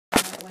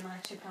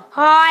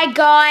Hi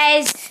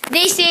guys,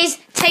 this is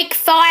take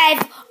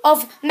 5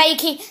 of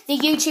making the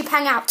YouTube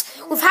hangout.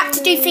 We've had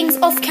to do things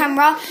off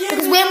camera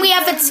because when we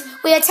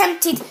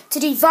attempted to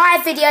do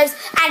live videos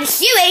and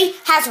Huey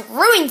has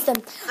ruined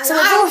them. So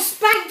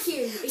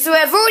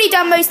we've already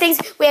done most things.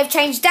 We have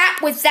changed that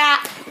with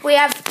that. We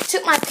have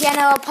took my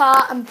piano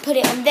apart and put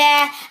it on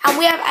there, and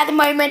we have at the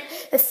moment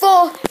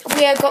before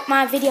we have got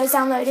my videos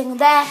downloading on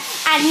there.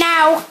 And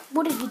now,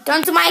 what have you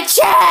done to my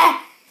chair?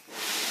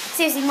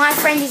 Seriously, my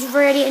friend is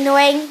really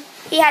annoying.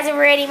 He has a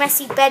really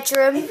messy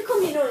bedroom. If you call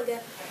me annoying,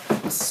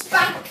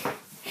 spank.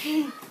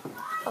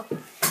 Oh,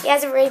 he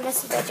has a really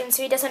messy bedroom,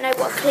 so he doesn't know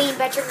what a clean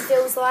bedroom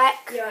feels like.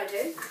 Yeah, I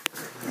do.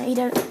 No, you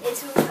don't.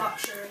 It's a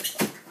luxury.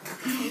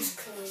 It's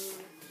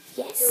clean.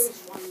 Yes. It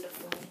feels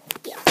wonderful.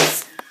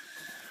 Yes.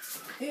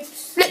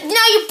 Oops. Look,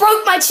 now you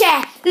broke my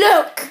chair.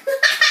 Look.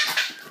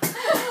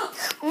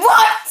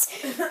 What?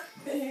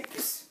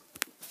 Oops.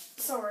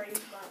 Sorry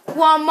about that.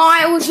 1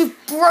 mile you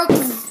broke.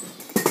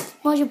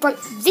 Well, you broke.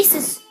 This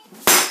is.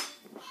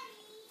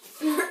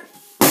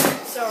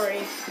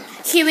 Sorry.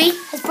 Huey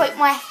has broke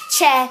my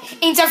chair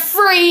into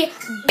 3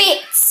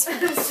 bits.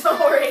 I'm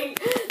sorry.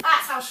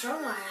 That's how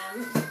strong I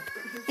am.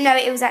 No,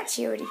 it was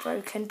actually already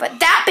broken, but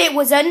that bit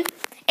wasn't.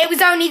 It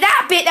was only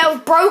that bit that was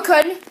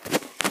broken.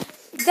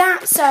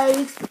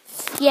 So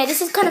yeah,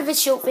 this is kind of a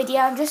short video.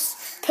 I'm just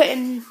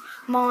putting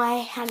my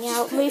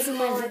hangout,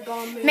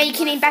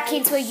 making it back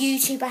into a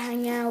YouTuber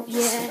hangout.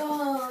 Yeah.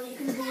 Oh,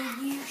 you're gonna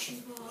be a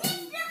YouTuber.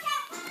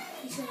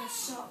 He's gonna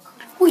suck.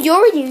 Well,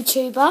 you're a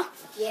YouTuber.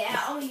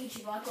 Yeah, I'm a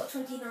YouTuber. I've got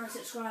 29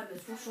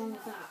 subscribers. What's wrong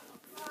with that?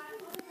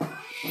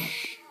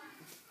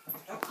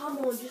 Oh, come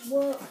on, just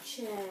work,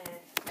 chair.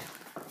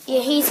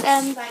 Yeah, he's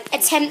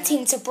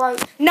attempting to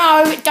broke.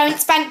 No, don't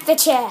spank the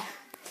chair.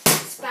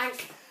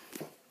 Spank.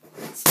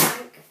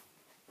 Spank.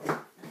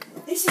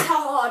 This is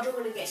how hard you're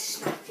going to get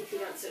spanked if you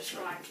don't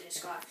subscribe to this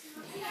guy.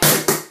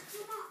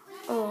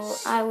 Or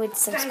I would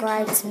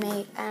subscribe to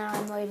me, and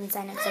I'm not even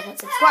saying it because I want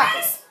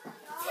subscribers.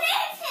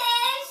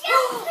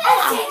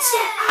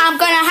 I'm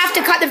going to have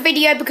to cut the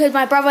video because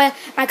my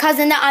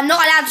cousin that I'm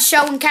not allowed to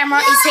show on camera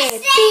is here.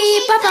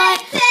 Beep, bye-bye,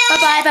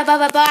 bye-bye,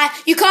 bye-bye, bye-bye.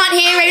 You can't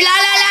hear it. La,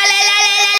 la, la, la, la.